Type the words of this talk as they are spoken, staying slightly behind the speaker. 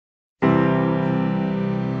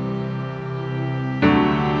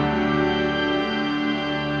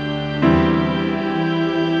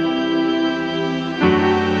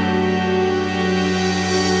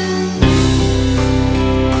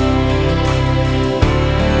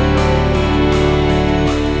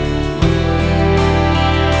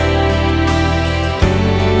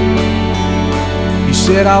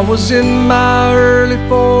said I was in my early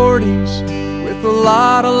 40s with a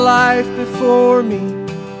lot of life before me,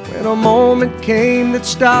 when a moment came that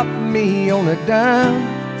stopped me on a dime.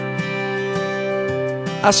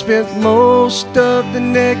 I spent most of the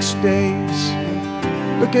next days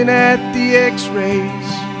looking at the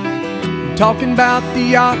x-rays, talking about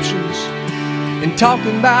the options and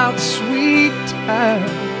talking about sweet time.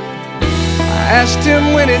 I asked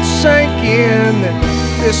him when it sank in that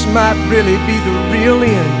this might really be the real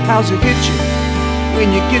end. How's it hit you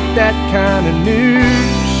when you get that kind of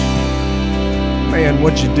news? Man,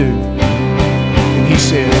 what'd you do? And he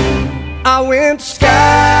said, I went skydiving,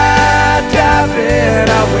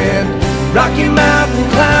 I went Rocky Mountain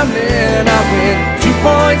climbing, I went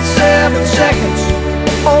 2.7 seconds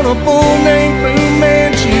on a bull named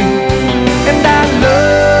Fumanchu. And I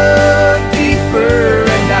looked deeper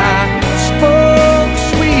and I spoke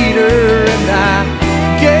sweeter and I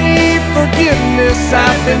gave forgiveness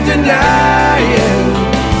I've been denying.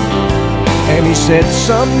 And he said,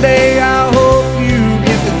 someday I hope you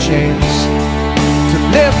get the chance to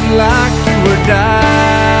live like you were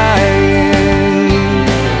dying.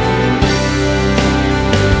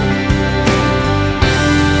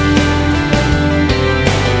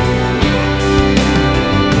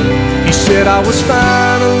 He said I was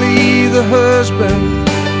finally the husband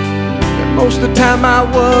that most of the time I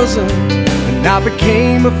wasn't, and I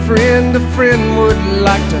became a friend would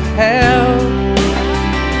like to have.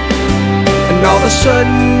 And all of a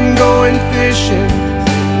sudden going fishing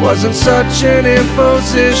wasn't such an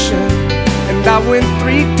imposition, and I went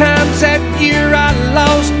 3 times that year. I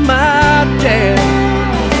lost my dad.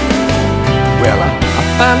 Well, I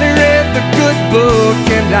finally read the good book,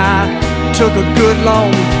 and I took a good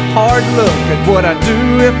long hard look at what I'd do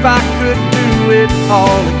if I could do it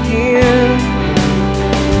all again.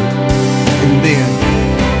 And then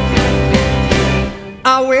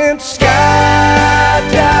I went skydiving,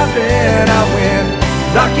 I went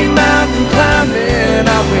Rocky Mountain climbing,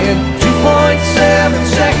 I went 2.7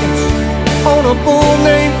 seconds on a bull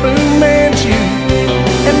named Fumanchu.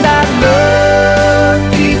 And I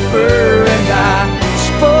looked deeper and I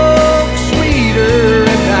spoke sweeter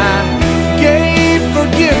and I gave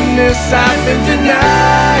forgiveness I've been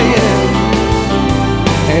denying.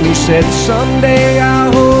 And he said, someday I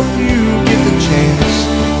hope you get the chance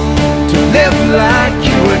to live like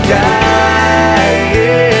you were dying.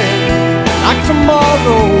 Like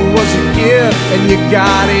tomorrow was a gift and you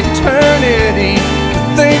got eternity to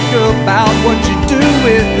think about what you do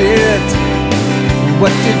with it.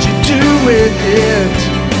 What did you do with it?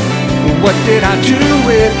 What did I do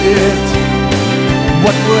with it?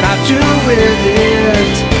 What would I do with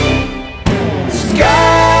it? Skydiving,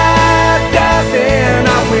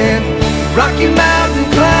 I went Rocky Mountain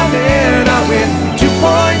climbing, I went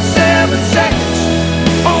 2.7 seconds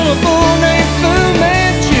on a bull named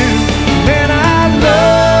Fumanchu. And I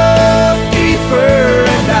looked deeper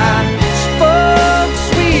and I spoke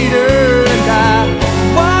sweeter and I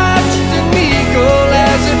watched an eagle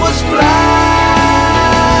as it was flying.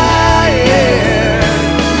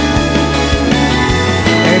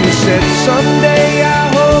 And he said, someday I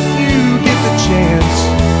hope you get the chance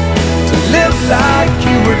to live like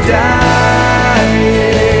you were dying.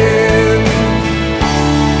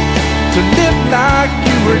 To live like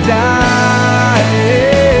you were dying.